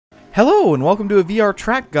Hello and welcome to a VR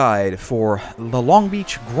track guide for the Long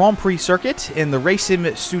Beach Grand Prix circuit in the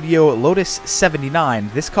Racing Studio Lotus 79.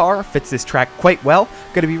 This car fits this track quite well.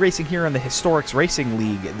 Going to be racing here in the Historics Racing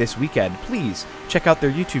League this weekend. Please check out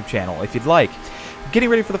their YouTube channel if you'd like. Getting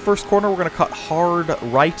ready for the first corner, we're going to cut hard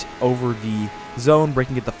right over the zone,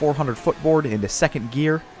 braking at the 400 footboard into second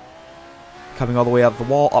gear. Coming all the way out of the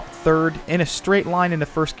wall, up third, in a straight line into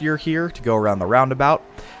first gear here to go around the roundabout.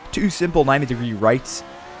 Two simple 90-degree rights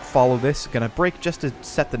follow this. Gonna brake just to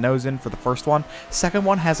set the nose in for the first one. Second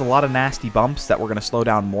one has a lot of nasty bumps that we're gonna slow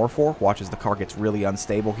down more for. Watch as the car gets really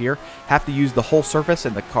unstable here. Have to use the whole surface,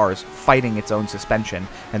 and the car is fighting its own suspension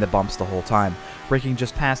and the bumps the whole time. Braking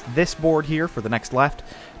just past this board here for the next left.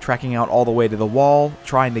 Tracking out all the way to the wall,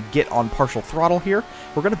 trying to get on partial throttle here.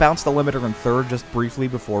 We're going to bounce the limiter in third just briefly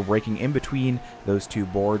before braking in between those two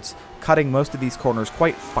boards, cutting most of these corners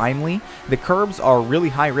quite finely. The curbs are really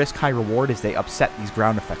high risk, high reward as they upset these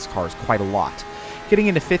ground effects cars quite a lot. Getting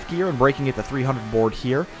into fifth gear and braking at the 300 board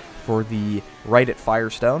here for the right at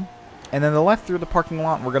Firestone. And then the left through the parking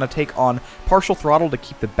lot, we're going to take on partial throttle to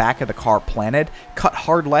keep the back of the car planted. Cut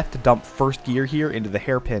hard left to dump first gear here into the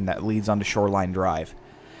hairpin that leads onto Shoreline Drive.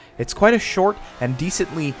 It's quite a short and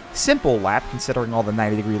decently simple lap considering all the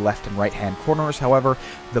 90-degree left and right-hand corners. However,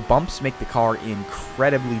 the bumps make the car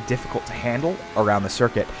incredibly difficult to handle around the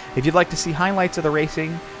circuit. If you'd like to see highlights of the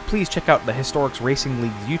racing, please check out the Historics Racing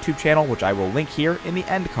League's YouTube channel, which I will link here in the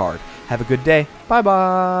end card. Have a good day.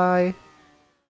 Bye-bye.